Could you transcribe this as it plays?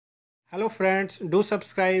Hello friends, do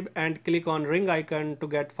subscribe and click on ring icon to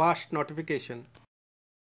get fast notification.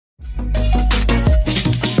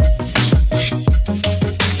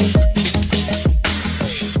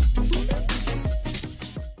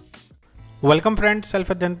 Welcome friends,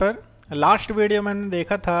 self अध्ययन पर last video में हमने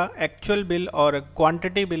देखा था एक्चुअल बिल और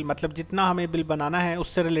क्वांटिटी बिल, मतलब जितना हमें बिल बनाना है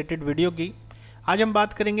उससे रिलेटेड वीडियो की। आज हम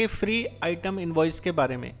बात करेंगे फ्री आइटम इनवॉइस के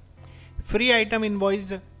बारे में। फ्री आइटम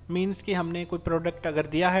इनवॉइस मीन्स कि हमने कोई प्रोडक्ट अगर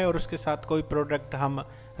दिया है और उसके साथ कोई प्रोडक्ट हम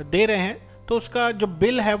दे रहे हैं तो उसका जो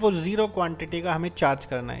बिल है वो ज़ीरो क्वांटिटी का हमें चार्ज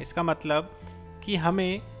करना है। इसका मतलब कि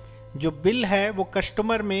हमें जो बिल है वो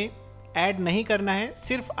कस्टमर में ऐड नहीं करना है,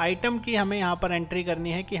 सिर्फ आइटम की हमें यहाँ पर एंट्री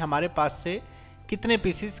करनी है कि हमारे पास से कितने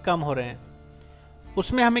पीसेस कम हो रहे हैं।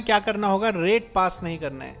 उसमें हमें क्या करना होगा, रेट पास नहीं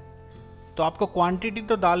करना है। तो आपको क्वांटिटी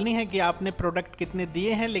तो डालनी है कि आपने प्रोडक्ट कितने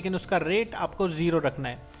दिए हैं, लेकिन उसका रेट आपको ज़ीरो रखना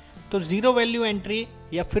है। तो ज़ीरो वैल्यू एंट्री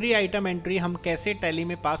या फ्री आइटम एंट्री हम कैसे टैली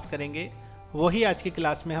में पास करेंगे, वही आज की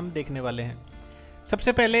क्लास में हम देखने वाले हैं।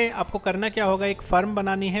 सबसे पहले आपको करना क्या होगा, एक फर्म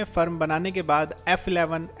बनानी है। फर्म बनाने के बाद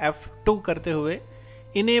F11 F2 करते हुए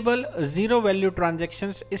इनेबल ज़ीरो वैल्यू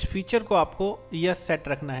ट्रांजैक्शंस, इस फीचर को आपको यस सेट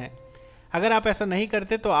रखना है। अगर आप ऐसा नहीं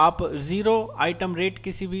करते तो आप ज़ीरो आइटम रेट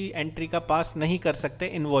किसी भी एंट्री का पास नहीं कर सकते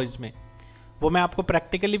इनवॉइस में। वो मैं आपको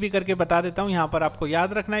प्रैक्टिकली भी करके बता देता हूँ। यहाँ पर आपको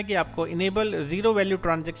याद रखना है कि आपको इनेबल ज़ीरो वैल्यू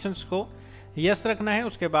ट्रांजैक्शंस को यस रखना है।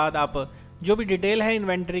 उसके बाद आप जो भी डिटेल है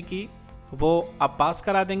इन्वेंट्री की वो आप पास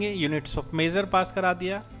करा देंगे। यूनिट्स ऑफ मेजर पास करा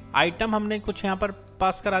दिया, आइटम हमने कुछ यहाँ पर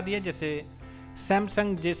पास करा दिया, जैसे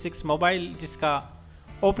सैमसंग J6 मोबाइल, जिसका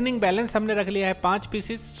ओपनिंग बैलेंस हमने रख लिया है 5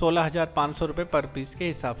 पीसेस 16,500 रुपये पर पीस के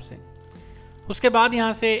हिसाब से। उसके बाद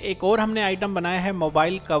यहाँ से एक और हमने आइटम बनाया है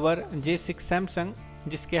मोबाइल कवर J6 सैमसंग,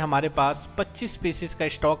 जिसके हमारे पास 25 पीसेस का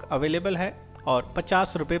स्टॉक अवेलेबल है और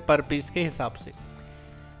 50 रुपये पर पीस के हिसाब से।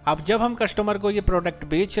 अब जब हम कस्टमर को ये प्रोडक्ट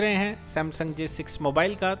बेच रहे हैं सैमसंग J6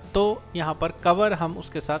 मोबाइल का, तो यहाँ पर कवर हम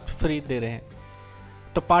उसके साथ फ्री दे रहे हैं।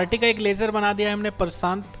 तो पार्टी का एक लेज़र बना दिया है हमने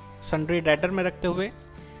प्रशांत सन्ड्री डेटर में रखते हुए।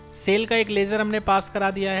 सेल का एक लेज़र हमने पास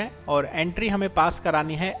करा दिया है और एंट्री हमें पास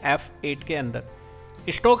करानी है F8 के अंदर।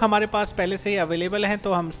 स्टॉक हमारे पास पहले से ही अवेलेबल है,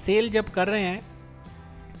 तो हम सेल जब कर रहे हैं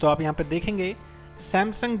तो आप यहाँ पर देखेंगे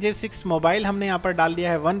सैमसंग J6 मोबाइल हमने यहाँ पर डाल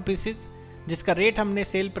दिया है 1 पीसेस, जिसका रेट हमने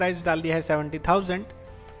सेल प्राइस डाल दिया है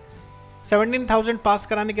 17,000 पास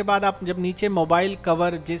कराने के बाद आप जब नीचे मोबाइल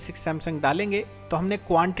कवर J6 सैमसंग डालेंगे तो हमने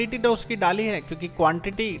क्वांटिटी तो उसकी डाली है, क्योंकि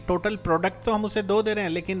क्वांटिटी टोटल प्रोडक्ट तो हम उसे 2 दे रहे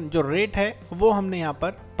हैं, लेकिन जो रेट है वो हमने यहाँ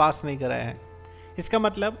पर पास नहीं कराया है। इसका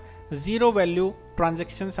मतलब ज़ीरो वैल्यू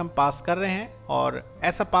ट्रांजैक्शंस हम पास कर रहे हैं, और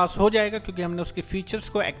ऐसा पास हो जाएगा क्योंकि हमने उसकी फीचर्स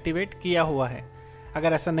को एक्टिवेट किया हुआ है।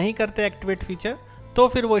 अगर ऐसा नहीं करते एक्टिवेट फीचर तो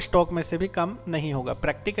फिर वो स्टॉक में से भी कम नहीं होगा।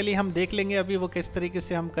 प्रैक्टिकली हम देख लेंगे अभी वो किस तरीके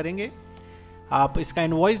से हम करेंगे। आप इसका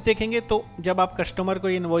इनवॉइस देखेंगे तो जब आप कस्टमर को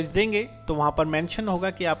ये इनवॉइस देंगे तो वहाँ पर मेंशन होगा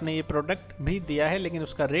कि आपने ये प्रोडक्ट भी दिया है, लेकिन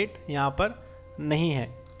उसका रेट यहाँ पर नहीं है।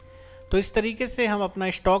 तो इस तरीके से हम अपना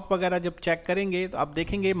स्टॉक वगैरह जब चेक करेंगे तो आप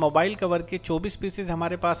देखेंगे मोबाइल कवर के 24 पीसेस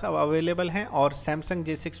हमारे पास अब अवेलेबल हैं और सैमसंग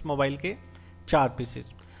J6 मोबाइल के 4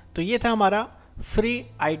 पीसेस। तो ये था हमारा फ्री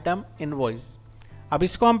आइटम इनवॉइस। अब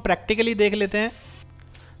इसको हम प्रैक्टिकली देख लेते हैं।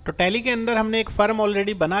 तो टैली के अंदर हमने एक फर्म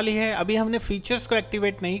ऑलरेडी बना ली है, अभी हमने फीचर्स को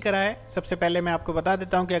एक्टिवेट नहीं करा है। सबसे पहले मैं आपको बता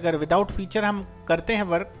देता हूं कि अगर विदाउट फीचर हम करते हैं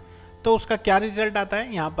वर्क तो उसका क्या रिजल्ट आता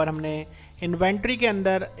है। यहाँ पर हमने इन्वेंट्री के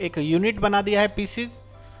अंदर एक यूनिट बना दिया है पीसेस।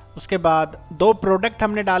 उसके बाद 2 प्रोडक्ट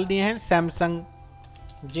हमने डाल दिए हैं सैमसंग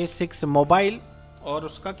J6 मोबाइल और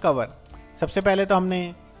उसका कवर। सबसे पहले तो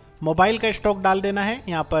हमने मोबाइल का स्टॉक डाल देना है।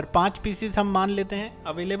 यहाँ पर 5 पीसेस हम मान लेते हैं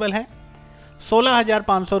अवेलेबल है,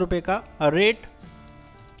 16,500 रुपये का रेट,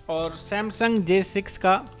 और सैमसंग J6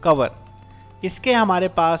 का कवर, इसके हमारे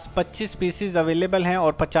पास 25 पीसेस अवेलेबल हैं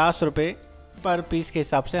और 50 रुपये पर पीस के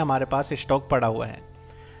हिसाब से हमारे पास स्टॉक पड़ा हुआ है।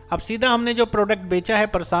 अब सीधा हमने जो प्रोडक्ट बेचा है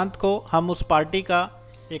प्रशांत को, हम उस पार्टी का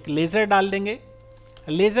एक लेज़र डाल देंगे।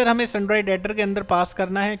 लेज़र हमें सन्ड्री डेटर के अंदर पास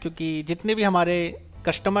करना है, क्योंकि जितने भी हमारे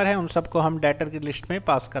कस्टमर हैं उन सबको हम डेटर की लिस्ट में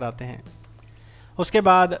पास कराते हैं। उसके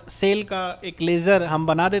बाद सेल का एक लेज़र हम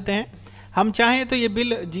बना देते हैं। हम चाहें तो ये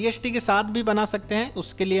बिल GST के साथ भी बना सकते हैं,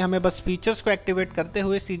 उसके लिए हमें बस फीचर्स को एक्टिवेट करते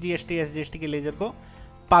हुए CGST SGST के लेज़र को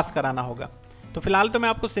पास कराना होगा। तो फिलहाल तो मैं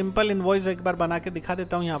आपको सिंपल इनवॉइस एक बार बना के दिखा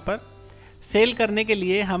देता हूँ। यहाँ पर सेल करने के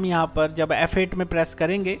लिए हम यहाँ पर जब F8 में प्रेस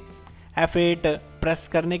करेंगे, F8 प्रेस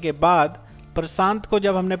करने के बाद प्रशांत को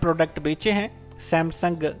जब हमने प्रोडक्ट बेचे हैं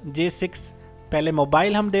सैमसंग J6, पहले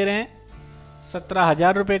मोबाइल हम दे रहे हैं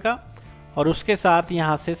 17,000 रुपये का, और उसके साथ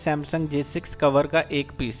यहाँ से सैमसंग J6 कवर का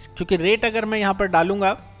 1 पीस। क्योंकि रेट अगर मैं यहाँ पर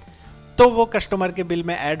डालूंगा तो वो कस्टमर के बिल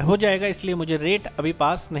में ऐड हो जाएगा, इसलिए मुझे रेट अभी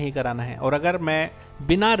पास नहीं कराना है। और अगर मैं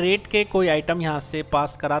बिना रेट के कोई आइटम यहाँ से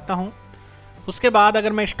पास कराता हूँ, उसके बाद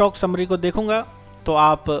अगर मैं स्टॉक समरी को देखूंगा तो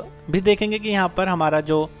आप भी देखेंगे कि यहाँ पर हमारा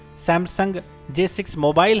जो सैमसंग J6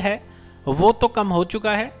 मोबाइल है वो तो कम हो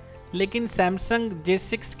चुका है, लेकिन सैमसंग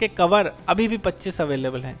J6 के कवर अभी भी 25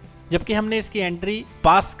 अवेलेबल हैं, जबकि हमने इसकी एंट्री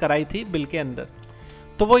पास कराई थी बिल के अंदर।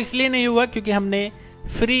 तो वो इसलिए नहीं हुआ क्योंकि हमने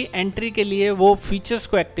फ्री एंट्री के लिए वो फीचर्स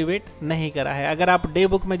को एक्टिवेट नहीं करा है। अगर आप डे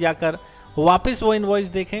बुक में जाकर वापस वो इनवॉइस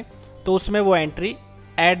देखें तो उसमें वो एंट्री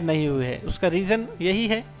ऐड नहीं हुई है। उसका रीज़न यही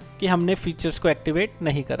है कि हमने फीचर्स को एक्टिवेट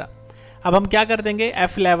नहीं करा। अब हम क्या कर देंगे,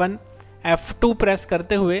 F11 F2 प्रेस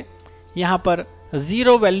करते हुए यहाँ पर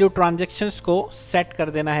ज़ीरो वैल्यू ट्रांजैक्शंस को सेट कर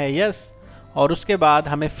देना है यस, और उसके बाद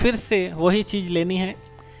हमें फिर से वही चीज़ लेनी है।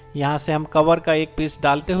 यहाँ से हम कवर का एक पीस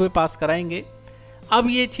डालते हुए पास कराएंगे। अब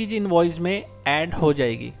ये चीज़ इनवॉइस में ऐड हो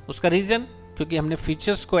जाएगी। उसका रीज़न क्योंकि हमने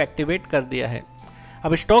फीचर्स को एक्टिवेट कर दिया है।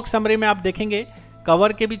 अब स्टॉक समरी में आप देखेंगे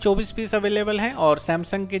कवर के भी 24 पीस अवेलेबल हैं और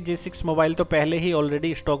सैमसंग के J6 मोबाइल तो पहले ही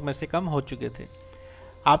ऑलरेडी स्टॉक में से कम हो चुके थे।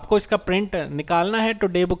 आपको इसका प्रिंट निकालना है तो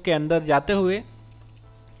डे बुक के अंदर जाते हुए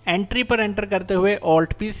एंट्री पर एंटर करते हुए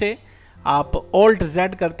Alt P से आप Alt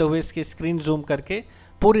Z करते हुए इसकी स्क्रीन जूम करके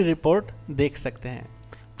पूरी रिपोर्ट देख सकते हैं।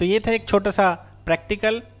 तो ये था एक छोटा सा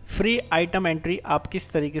प्रैक्टिकल फ्री आइटम एंट्री आप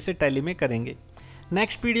किस तरीके से टैली में करेंगे।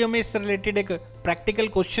 नेक्स्ट वीडियो में इससे रिलेटेड एक प्रैक्टिकल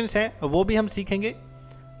क्वेश्चंस है वो भी हम सीखेंगे।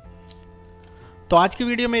 तो आज की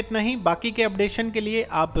वीडियो में इतना ही। बाकी के अपडेशन के लिए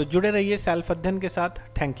आप जुड़े रहिए सेल्फ अध्ययन के साथ।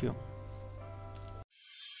 Thank you.